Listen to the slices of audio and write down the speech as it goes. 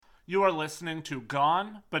You are listening to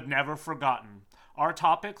Gone But Never Forgotten. Our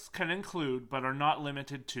topics can include, but are not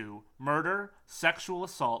limited to, murder, sexual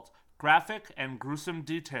assault, graphic and gruesome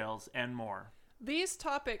details, and more. These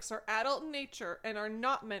topics are adult in nature and are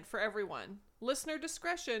not meant for everyone. Listener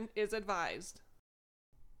discretion is advised.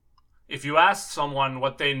 If you ask someone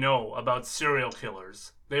what they know about serial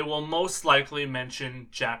killers, they will most likely mention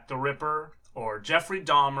Jack the Ripper, or Jeffrey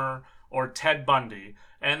Dahmer, or Ted Bundy,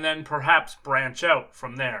 and then perhaps branch out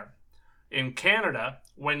from there. In Canada,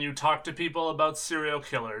 when you talk to people about serial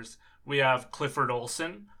killers, we have Clifford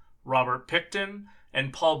Olson, Robert Pickton,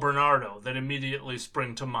 and Paul Bernardo that immediately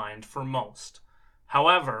spring to mind for most.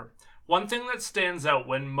 However, one thing that stands out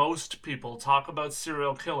when most people talk about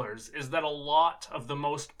serial killers is that a lot of the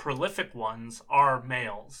most prolific ones are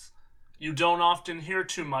males. You don't often hear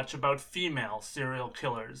too much about female serial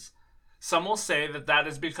killers. Some will say that that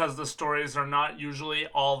is because the stories are not usually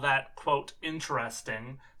all that, quote,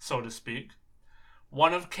 interesting, so to speak.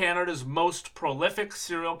 One of Canada's most prolific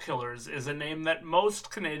serial killers is a name that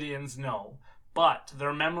most Canadians know, but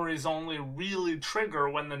their memories only really trigger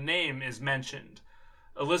when the name is mentioned.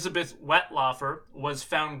 Elizabeth Wettlaufer was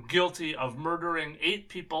found guilty of murdering 8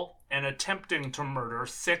 people and attempting to murder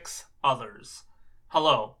 6 others.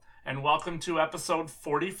 Hello, and welcome to episode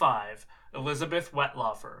 45, Elizabeth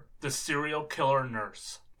Wettlaufer, the Serial Killer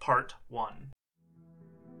Nurse, Part 1.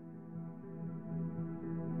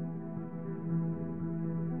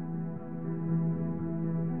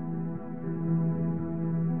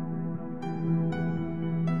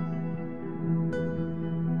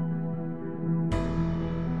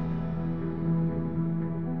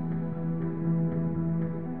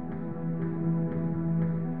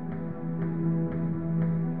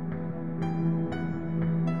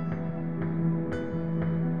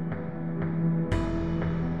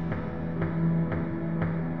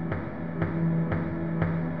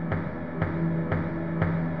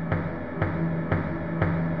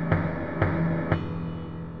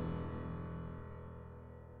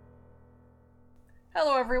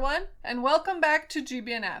 Hello everyone, and welcome back to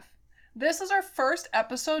GBNF. This is our first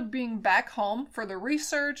episode being back home for the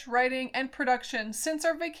research, writing, and production since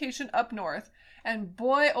our vacation up north, and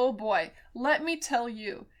boy oh boy, let me tell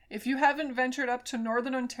you, if you haven't ventured up to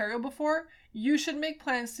Northern Ontario before, you should make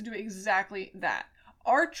plans to do exactly that.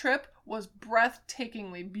 Our trip was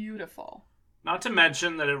breathtakingly beautiful. Not to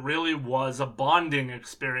mention that it really was a bonding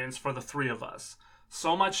experience for the 3 of us.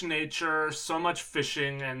 So much nature, so much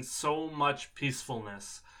fishing, and so much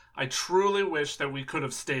peacefulness. I truly wish that we could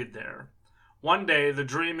have stayed there. One day, the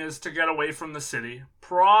dream is to get away from the city,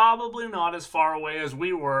 probably not as far away as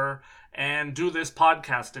we were, and do this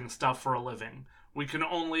podcasting stuff for a living. We can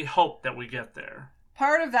only hope that we get there.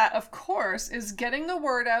 Part of that, of course, is getting the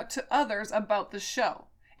word out to others about the show.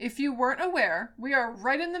 If you weren't aware, we are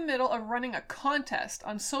right in the middle of running a contest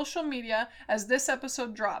on social media as this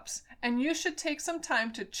episode drops, and you should take some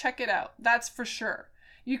time to check it out, that's for sure.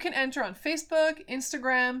 You can enter on Facebook,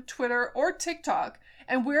 Instagram, Twitter, or TikTok,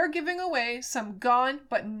 and we're giving away some Gone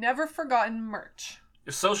But Never Forgotten merch.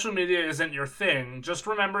 If social media isn't your thing, just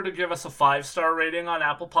remember to give us a 5-star rating on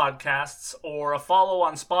Apple Podcasts or a follow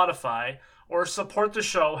on Spotify, or support the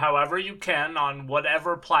show however you can on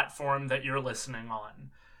whatever platform that you're listening on.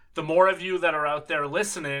 The more of you that are out there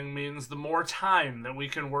listening means the more time that we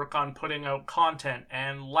can work on putting out content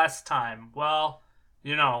and less time, well,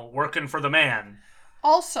 working for the man.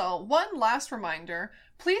 Also, one last reminder,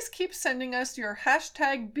 please keep sending us your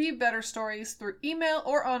hashtag #BeBetterStories through email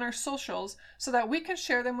or on our socials so that we can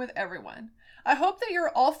share them with everyone. I hope that you're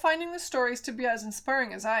all finding the stories to be as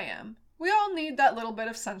inspiring as I am. We all need that little bit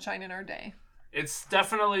of sunshine in our day. It's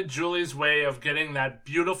definitely Julie's way of getting that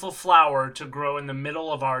beautiful flower to grow in the middle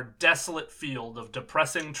of our desolate field of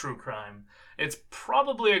depressing true crime. It's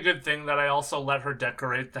probably a good thing that I also let her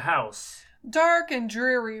decorate the house. Dark and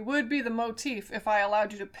dreary would be the motif if I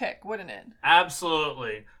allowed you to pick, wouldn't it?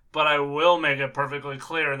 Absolutely. But I will make it perfectly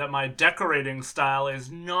clear that my decorating style is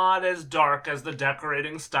not as dark as the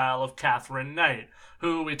decorating style of Catherine Knight,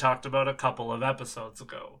 who we talked about a couple of episodes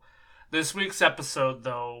ago. This week's episode,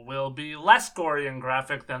 though, will be less gory and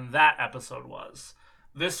graphic than that episode was.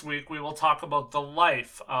 This week, we will talk about the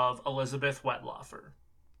life of Elizabeth Wettlaufer.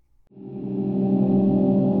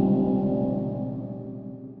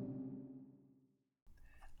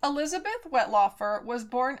 Elizabeth Wettlaufer was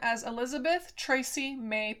born as Elizabeth Tracy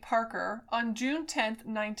May Parker on June 10,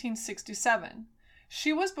 1967.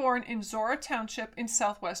 She was born in Zora Township in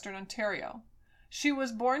southwestern Ontario. She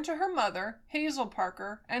was born to her mother, Hazel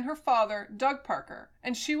Parker, and her father, Doug Parker,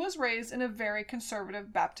 and she was raised in a very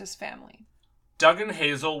conservative Baptist family. Doug and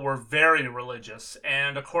Hazel were very religious,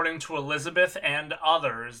 and according to Elizabeth and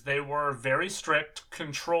others, they were very strict,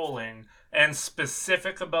 controlling, and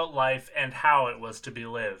specific about life and how it was to be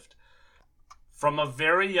lived. From a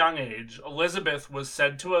very young age, Elizabeth was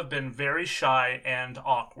said to have been very shy and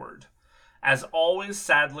awkward. As always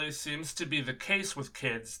sadly seems to be the case with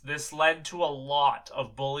kids, this led to a lot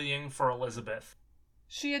of bullying for Elizabeth.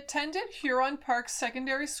 She attended Huron Park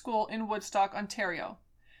Secondary School in Woodstock, Ontario.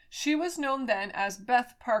 She was known then as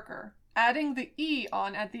Beth Parker, adding the E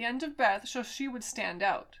on at the end of Beth so she would stand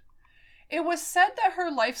out. It was said that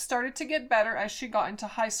her life started to get better as she got into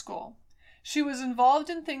high school. She was involved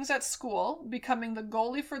in things at school, becoming the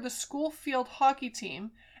goalie for the school field hockey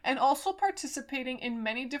team, and also participating in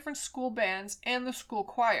many different school bands and the school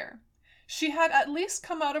choir. She had at least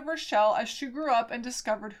come out of her shell as she grew up and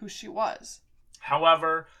discovered who she was.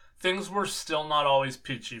 However, things were still not always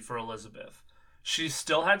peachy for Elizabeth. She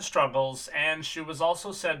still had struggles, and she was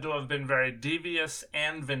also said to have been very devious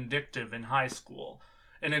and vindictive in high school.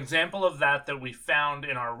 An example of that we found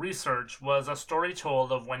in our research was a story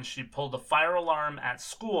told of when she pulled a fire alarm at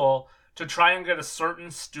school to try and get a certain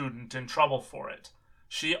student in trouble for it.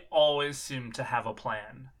 She always seemed to have a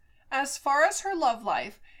plan. As far as her love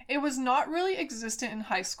life, it was not really existent in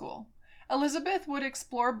high school. Elizabeth would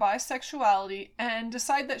explore bisexuality and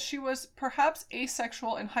decide that she was perhaps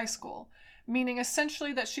asexual in high school, meaning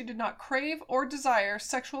essentially that she did not crave or desire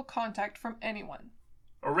sexual contact from anyone.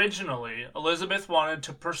 Originally, Elizabeth wanted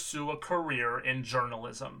to pursue a career in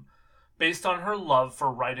journalism, based on her love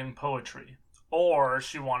for writing poetry, or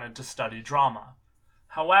she wanted to study drama.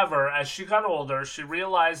 However, as she got older, she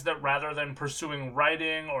realized that rather than pursuing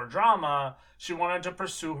writing or drama, she wanted to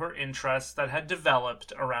pursue her interests that had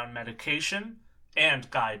developed around medication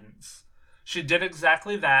and guidance. She did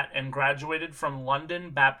exactly that and graduated from London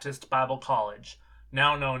Baptist Bible College,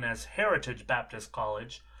 now known as Heritage Baptist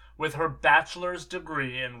College, with her bachelor's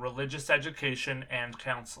degree in religious education and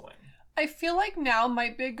counseling. I feel like now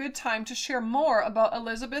might be a good time to share more about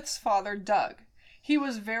Elizabeth's father, Doug. He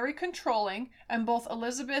was very controlling, and both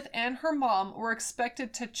Elizabeth and her mom were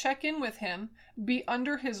expected to check in with him, be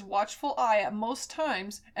under his watchful eye at most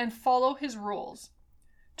times, and follow his rules.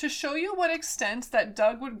 To show you what extents that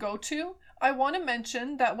Doug would go to, I want to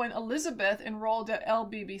mention that when Elizabeth enrolled at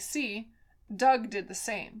LBBC, Doug did the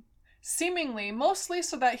same. Seemingly mostly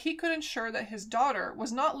so that he could ensure that his daughter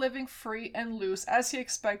was not living free and loose as he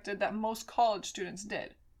expected that most college students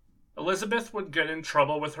did. Elizabeth would get in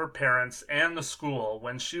trouble with her parents and the school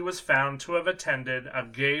when she was found to have attended a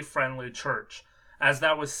gay-friendly church, as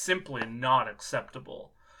that was simply not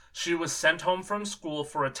acceptable. She was sent home from school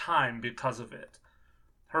for a time because of it.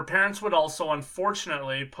 Her parents would also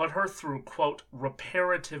unfortunately put her through, quote,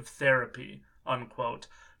 reparative therapy, unquote,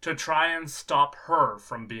 to try and stop her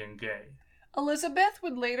from being gay. Elizabeth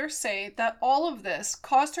would later say that all of this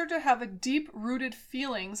caused her to have a deep-rooted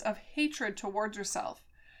feelings of hatred towards herself.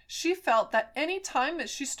 She felt that any time that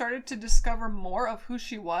she started to discover more of who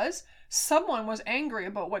she was, someone was angry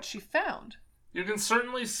about what she found. You can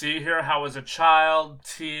certainly see here how as a child,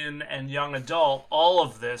 teen, and young adult, all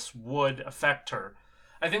of this would affect her.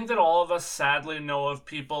 I think that all of us sadly know of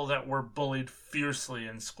people that were bullied fiercely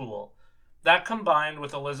in school. That combined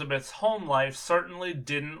with Elizabeth's home life certainly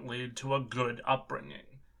didn't lead to a good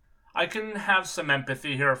upbringing. I can have some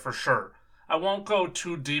empathy here for sure. I won't go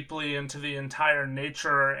too deeply into the entire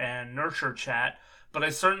nature and nurture chat, but I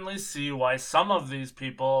certainly see why some of these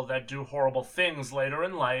people that do horrible things later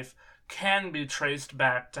in life can be traced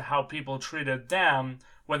back to how people treated them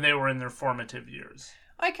when they were in their formative years.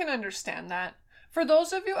 I can understand that. For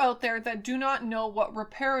those of you out there that do not know what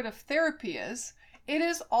reparative therapy is, it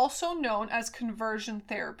is also known as conversion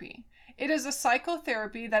therapy. It is a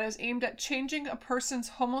psychotherapy that is aimed at changing a person's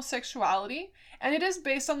homosexuality, and it is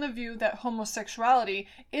based on the view that homosexuality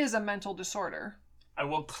is a mental disorder. I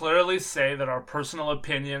will clearly say that our personal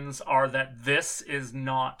opinions are that this is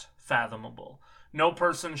not fathomable. No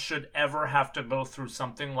person should ever have to go through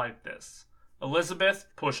something like this. Elizabeth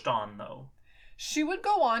pushed on, though. She would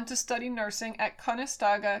go on to study nursing at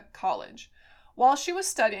Conestoga College. While she was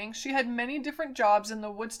studying, she had many different jobs in the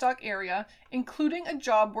Woodstock area, including a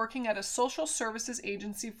job working at a social services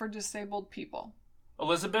agency for disabled people.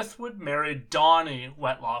 Elizabeth would marry Donnie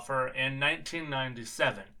Wetlaufer in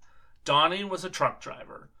 1997. Donnie was a truck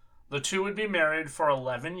driver. The two would be married for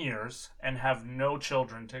 11 years and have no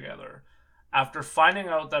children together. After finding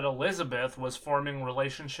out that Elizabeth was forming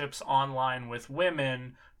relationships online with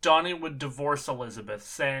women, Donnie would divorce Elizabeth,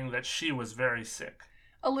 saying that she was very sick.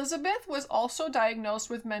 Elizabeth was also diagnosed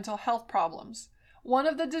with mental health problems. One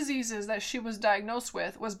of the diseases that she was diagnosed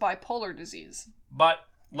with was bipolar disease. But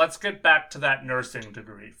Let's get back to that nursing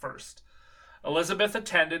degree first. Elizabeth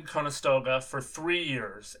attended Conestoga for 3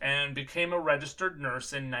 years and became a registered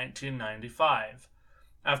nurse in 1995.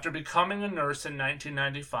 After becoming a nurse in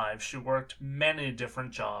 1995, she worked many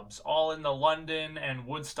different jobs, all in the London and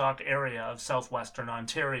Woodstock area of southwestern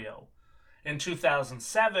Ontario. In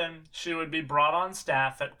 2007, she would be brought on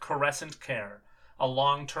staff at Crescent Care, a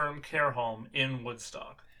long-term care home in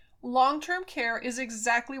Woodstock. Long-term care is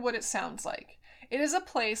exactly what it sounds like. It is a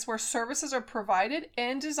place where services are provided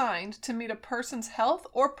and designed to meet a person's health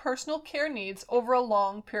or personal care needs over a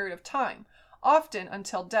long period of time, often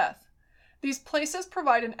until death. These places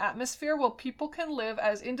provide an atmosphere where people can live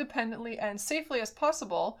as independently and safely as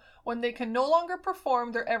possible when they can no longer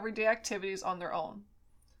perform their everyday activities on their own.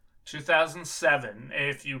 2007,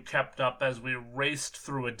 if you kept up as we raced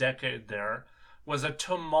through a decade there, was a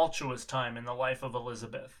tumultuous time in the life of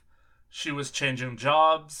Elizabeth. She was changing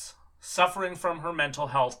jobs, suffering from her mental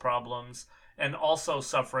health problems, and also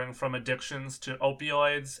suffering from addictions to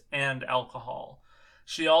opioids and alcohol.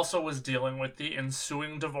 She also was dealing with the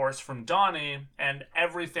ensuing divorce from Donnie, and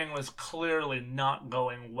everything was clearly not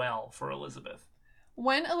going well for Elizabeth.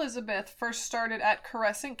 When Elizabeth first started at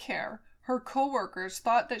Crescent Care, her co-workers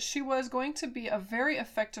thought that she was going to be a very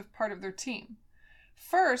effective part of their team.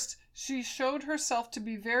 First, she showed herself to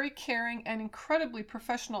be very caring and incredibly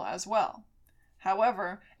professional as well.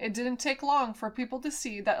 However, it didn't take long for people to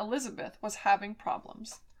see that Elizabeth was having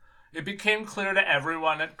problems. It became clear to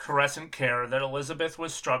everyone at Crescent Care that Elizabeth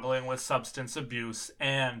was struggling with substance abuse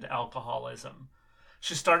and alcoholism.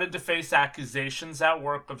 She started to face accusations at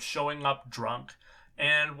work of showing up drunk,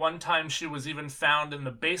 and one time she was even found in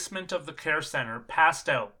the basement of the care center passed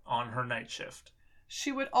out on her night shift.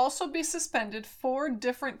 She would also be suspended 4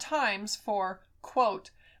 different times for, quote,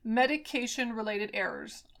 medication-related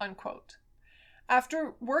errors, unquote.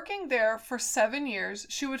 After working there for 7 years,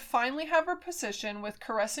 she would finally have her position with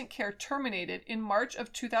Crescent Care terminated in March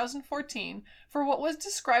of 2014 for what was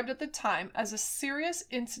described at the time as a serious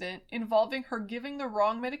incident involving her giving the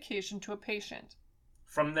wrong medication to a patient.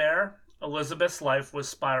 From there, Elizabeth's life was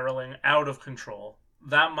spiraling out of control.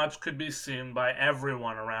 That much could be seen by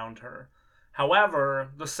everyone around her.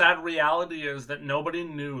 However, the sad reality is that nobody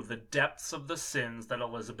knew the depths of the sins that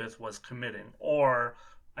Elizabeth was committing, or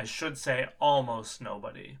I should say almost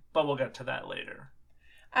nobody, but we'll get to that later.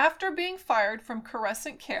 After being fired from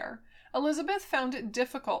Crescent Care, Elizabeth found it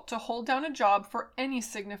difficult to hold down a job for any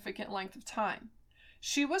significant length of time.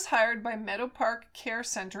 She was hired by Meadow Park Care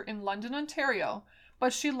Centre in London, Ontario,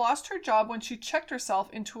 but she lost her job when she checked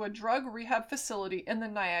herself into a drug rehab facility in the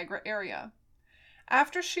Niagara area.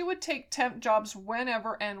 After she would take temp jobs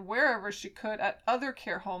whenever and wherever she could at other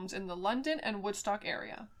care homes in the London and Woodstock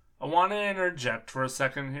area. I want to interject for a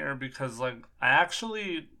second here because, I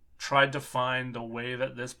actually tried to find the way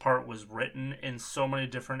that this part was written in so many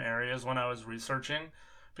different areas when I was researching,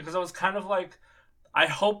 because I was kind of I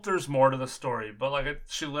hope there's more to the story, but,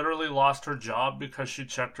 she literally lost her job because she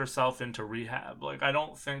checked herself into rehab. I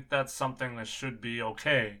don't think that's something that should be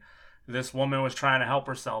okay. This woman was trying to help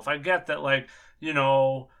herself. I get that,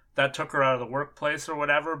 that took her out of the workplace or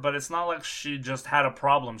whatever, but it's not like she just had a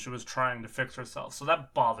problem. She was trying to fix herself. So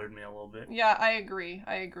that bothered me a little bit. Yeah, I agree.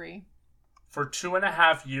 For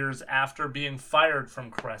 2.5 years after being fired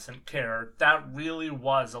from Crescent Care, that really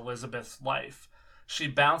was Elizabeth's life. She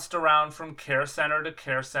bounced around from care center to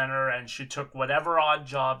care center, and she took whatever odd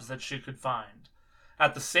jobs that she could find.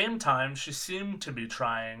 At the same time, she seemed to be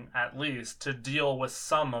trying, at least, to deal with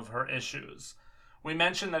some of her issues. We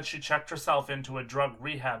mentioned that she checked herself into a drug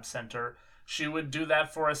rehab center. She would do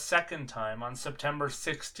that for a second time on September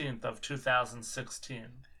 16th of 2016.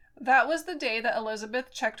 That was the day that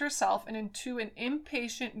Elizabeth checked herself into an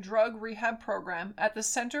inpatient drug rehab program at the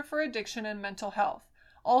Center for Addiction and Mental Health,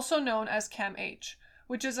 also known as CAMH,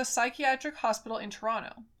 which is a psychiatric hospital in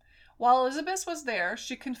Toronto. While Elizabeth was there,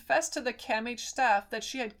 she confessed to the CAMH staff that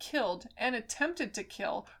she had killed and attempted to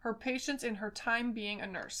kill her patients in her time being a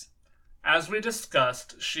nurse. As we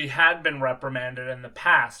discussed, she had been reprimanded in the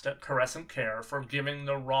past at Crescent Care for giving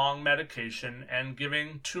the wrong medication and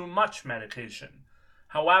giving too much medication.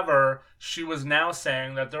 However, she was now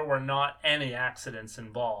saying that there were not any accidents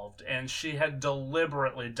involved, and she had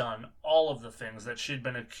deliberately done all of the things that she'd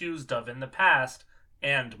been accused of in the past,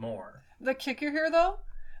 and more. The kicker here, though,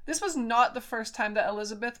 this was not the first time that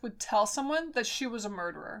Elizabeth would tell someone that she was a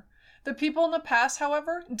murderer. The people in the past,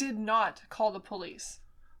 however, did not call the police.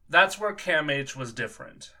 That's where CAMH was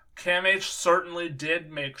different. CAMH certainly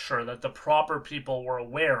did make sure that the proper people were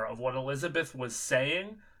aware of what Elizabeth was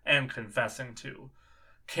saying and confessing to.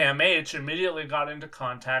 CAMH immediately got into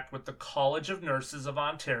contact with the College of Nurses of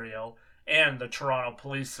Ontario and the Toronto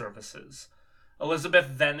Police Services.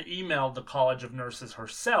 Elizabeth then emailed the College of Nurses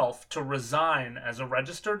herself to resign as a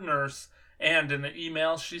registered nurse, and in the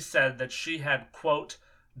email she said that she had, quote,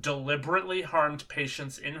 deliberately harmed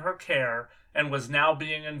patients in her care and was now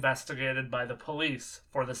being investigated by the police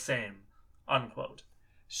for the same, unquote.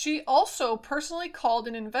 She also personally called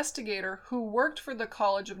an investigator who worked for the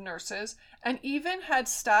College of Nurses and even had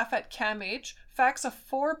staff at CAMH fax a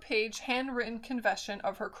 4-page handwritten confession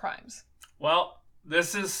of her crimes. Well,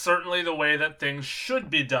 this is certainly the way that things should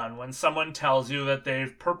be done when someone tells you that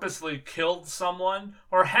they've purposely killed someone,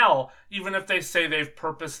 or hell, even if they say they've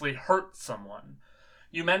purposely hurt someone.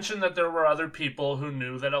 You mentioned that there were other people who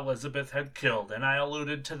knew that Elizabeth had killed, and I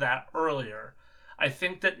alluded to that earlier. I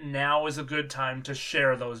think that now is a good time to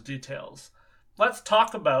share those details. Let's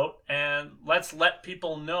talk about and let's let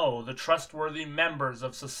people know the trustworthy members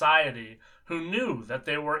of society who knew that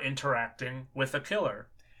they were interacting with a killer.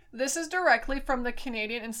 This is directly from the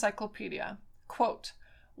Canadian Encyclopedia. Quote,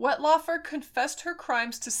 Wetlaufer confessed her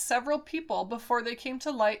crimes to several people before they came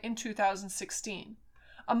to light in 2016.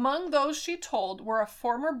 Among those she told were a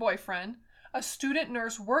former boyfriend, a student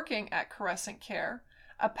nurse working at Crescent Care,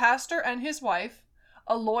 a pastor and his wife,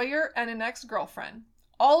 a lawyer, and an ex-girlfriend,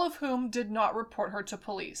 all of whom did not report her to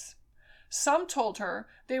police. Some told her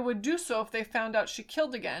they would do so if they found out she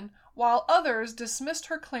killed again, while others dismissed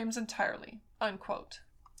her claims entirely. Unquote.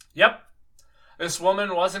 Yep. This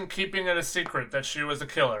woman wasn't keeping it a secret that she was a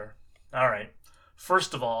killer. Alright.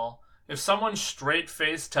 First of all, if someone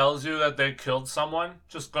straight-faced tells you that they killed someone,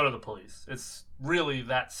 just go to the police. It's really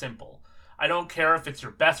that simple. I don't care if it's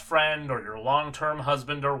your best friend or your long-term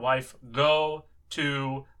husband or wife. Go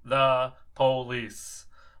to the police.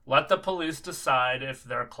 Let the police decide if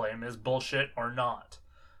their claim is bullshit or not.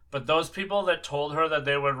 But those people that told her that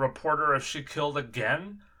they would report her if she killed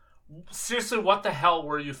again, seriously, what the hell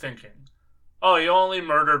were you thinking? Oh, you only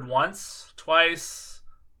murdered once? Twice?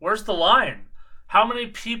 Where's the line? How many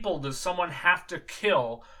people does someone have to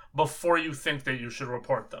kill before you think that you should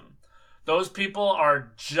report them? Those people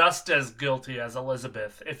are just as guilty as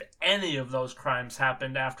Elizabeth if any of those crimes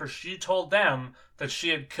happened after she told them that she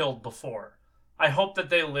had killed before. I hope that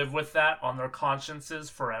they live with that on their consciences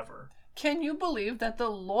forever. Can you believe that the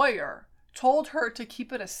lawyer told her to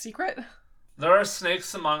keep it a secret? There are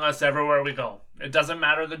snakes among us everywhere we go. It doesn't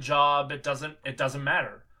matter the job, it doesn't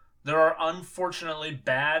matter. There are unfortunately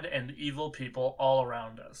bad and evil people all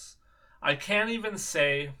around us. I can't even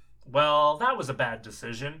say, well, that was a bad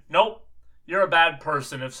decision. Nope. You're a bad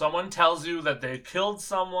person if someone tells you that they killed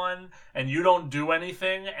someone and you don't do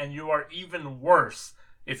anything, and you are even worse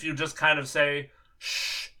if you just kind of say,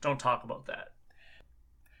 shh, don't talk about that.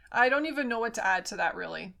 I don't even know what to add to that,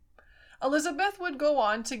 really. Elizabeth would go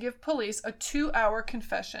on to give police a 2-hour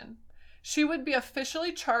confession. She would be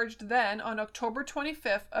officially charged then on October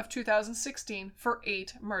 25th of 2016 for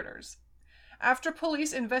 8 murders. After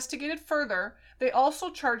police investigated further, they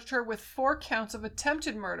also charged her with 4 counts of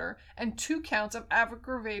attempted murder and 2 counts of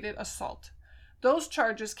aggravated assault. Those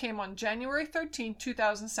charges came on January 13,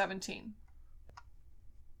 2017.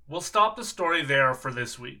 We'll stop the story there for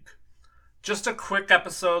this week. Just a quick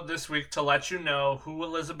episode this week to let you know who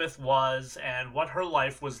Elizabeth was and what her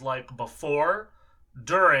life was like before,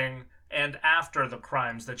 during, and after the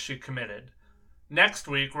crimes that she committed. Next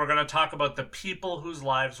week, we're going to talk about the people whose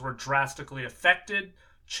lives were drastically affected,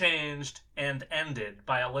 changed, and ended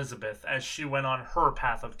by Elizabeth as she went on her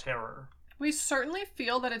path of terror. We certainly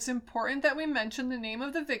feel that it's important that we mention the name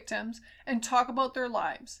of the victims and talk about their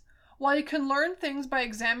lives. While you can learn things by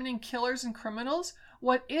examining killers and criminals,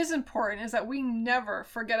 what is important is that we never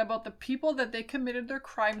forget about the people that they committed their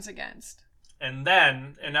crimes against. And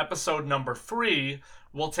then, in episode number 3,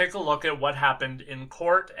 we'll take a look at what happened in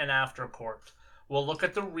court and after court. We'll look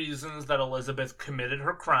at the reasons that Elizabeth committed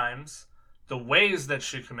her crimes, the ways that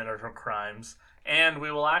she committed her crimes, and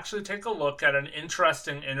we will actually take a look at an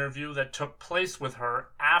interesting interview that took place with her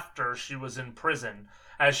after she was in prison,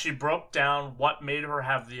 as she broke down what made her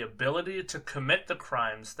have the ability to commit the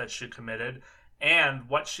crimes that she committed and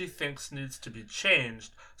what she thinks needs to be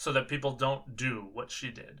changed so that people don't do what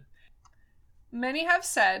she did. Many have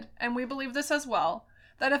said, and we believe this as well,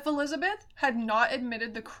 that if Elizabeth had not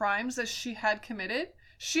admitted the crimes that she had committed,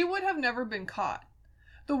 she would have never been caught.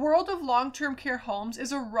 The world of long-term care homes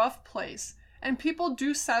is a rough place, and people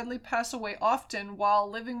do sadly pass away often while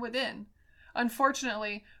living within.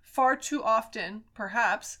 Unfortunately, far too often,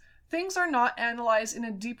 perhaps, things are not analyzed in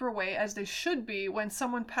a deeper way as they should be when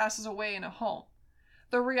someone passes away in a home.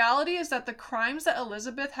 The reality is that the crimes that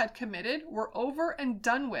Elizabeth had committed were over and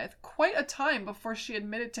done with quite a time before she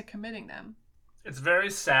admitted to committing them. It's very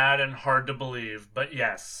sad and hard to believe, but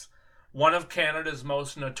yes, One of Canada's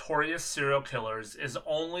most notorious serial killers is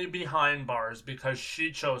only behind bars because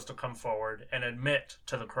she chose to come forward and admit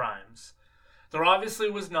to the crimes. There obviously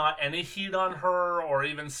was not any heat on her or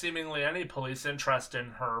even seemingly any police interest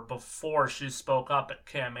in her before she spoke up at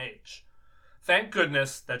CAMH. Thank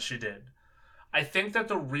goodness that she did. I think that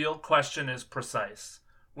the real question is precise.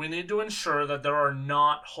 We need to ensure that there are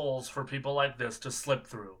not holes for people like this to slip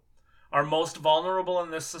through. Our most vulnerable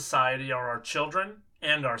in this society are our children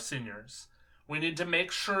and our seniors. We need to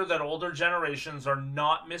make sure that older generations are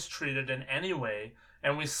not mistreated in any way,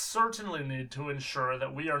 and we certainly need to ensure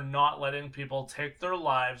that we are not letting people take their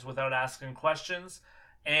lives without asking questions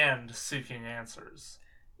and seeking answers.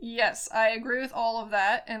 Yes, I agree with all of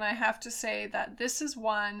that, and I have to say that this is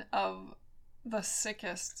one of the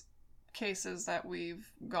sickest cases that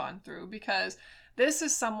we've gone through, because this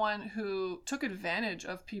is someone who took advantage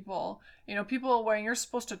of people, people when you're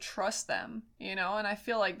supposed to trust them, and I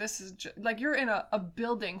feel like this is like you're in a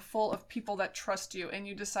building full of people that trust you and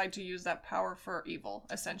you decide to use that power for evil,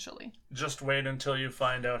 essentially. Just wait until you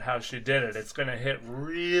find out how she did it. It's going to hit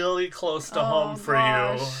really close to home for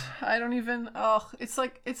you. I don't even,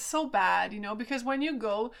 it's so bad, because when you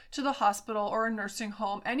go to the hospital or a nursing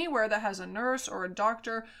home, anywhere that has a nurse or a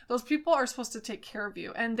doctor, those people are supposed to take care of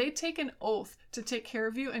you, and they take an oath to take care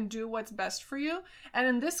of you and do what's best for you. And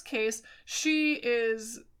in this case, she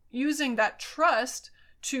is using that trust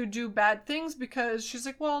to do bad things because she's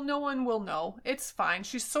like, well, no one will know. It's fine.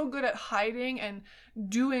 She's so good at hiding and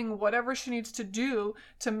doing whatever she needs to do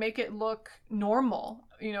to make it look normal.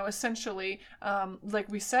 Essentially, like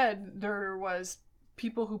we said, there was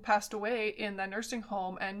people who passed away in the nursing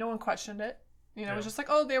home and no one questioned it. It was just like,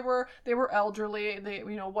 oh, they were elderly,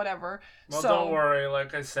 whatever. Well, don't worry.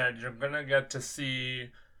 Like I said, you're going to get to see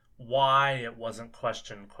why it wasn't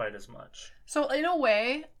questioned quite as much. So in a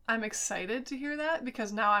way, I'm excited to hear that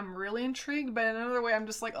because now I'm really intrigued. But in another way, I'm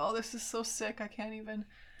just like, oh, this is so sick. I can't even.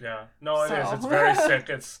 Yeah. No, it is. It's very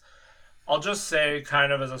sick. I'll just say,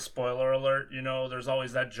 kind of as a spoiler alert, there's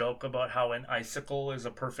always that joke about how an icicle is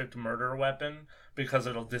a perfect murder weapon because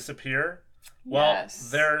it'll disappear. Well,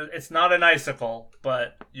 yes. It's not an icicle,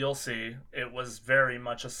 but you'll see. It was very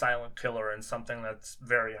much a silent killer and something that's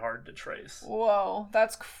very hard to trace. Whoa,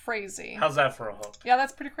 that's crazy. How's that for a hook? Yeah,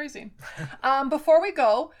 that's pretty crazy. Before we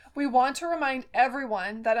go, we want to remind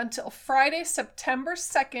everyone that until Friday, September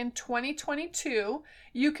 2nd, 2022,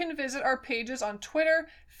 you can visit our pages on Twitter,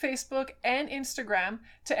 Facebook, and Instagram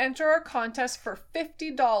to enter our contest for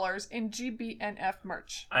 $50 in GBNF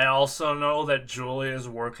merch. I also know that Julie is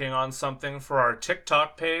working on something for our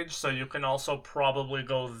TikTok page, so you can also probably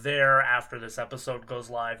go there after this episode goes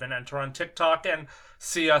live and enter on TikTok and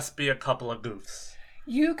see us be a couple of goofs.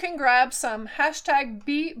 You can grab some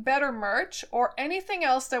 #BeBetterMerch merch or anything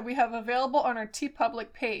else that we have available on our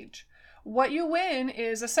TeePublic page. What you win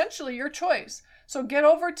is essentially your choice. So get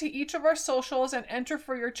over to each of our socials and enter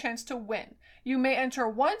for your chance to win. You may enter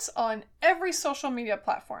once on every social media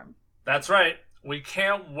platform. That's right. We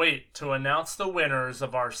can't wait to announce the winners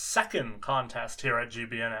of our second contest here at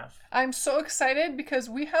GBNF. I'm so excited because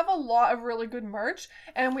we have a lot of really good merch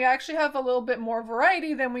and we actually have a little bit more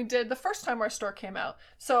variety than we did the first time our store came out.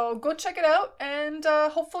 So go check it out and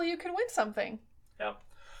hopefully you can win something. Yep.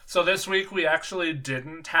 So this week we actually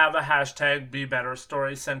didn't have a #BeBetter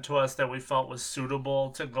story sent to us that we felt was suitable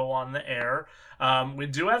to go on the air. We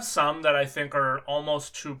do have some that I think are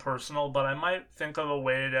almost too personal, but I might think of a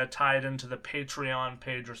way to tie it into the Patreon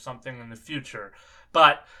page or something in the future.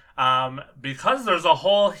 But because there's a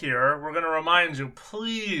hole here, we're going to remind you,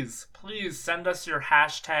 please send us your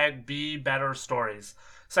 #BeBetter stories.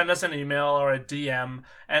 Send us an email or a DM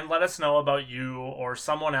and let us know about you or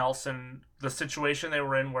someone else and the situation they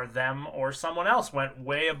were in where them or someone else went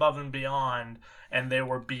way above and beyond and they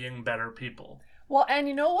were being better people. Well, and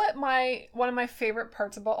you know what one of my favorite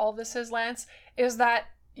parts about all this is, Lance, is that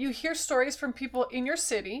you hear stories from people in your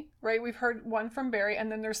city, right? We've heard one from Barrie, and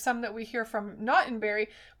then there's some that we hear from not in Barrie,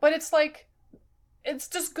 but it's like, it's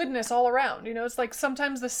just goodness all around. It's like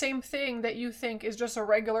sometimes the same thing that you think is just a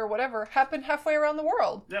regular whatever happened halfway around the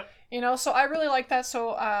world. Yep. So I really like that.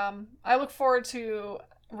 So I look forward to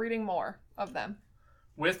reading more of them.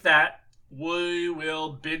 With that, we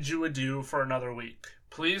will bid you adieu for another week.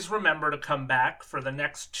 Please remember to come back for the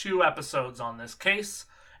next 2 episodes on this case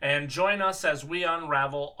and join us as we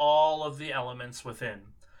unravel all of the elements within.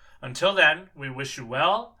 Until then, we wish you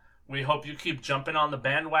well. We hope you keep jumping on the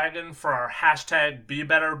bandwagon for our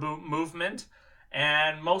 #BeBetter movement.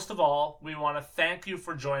 And most of all, we want to thank you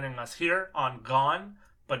for joining us here on Gone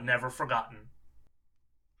But Never Forgotten.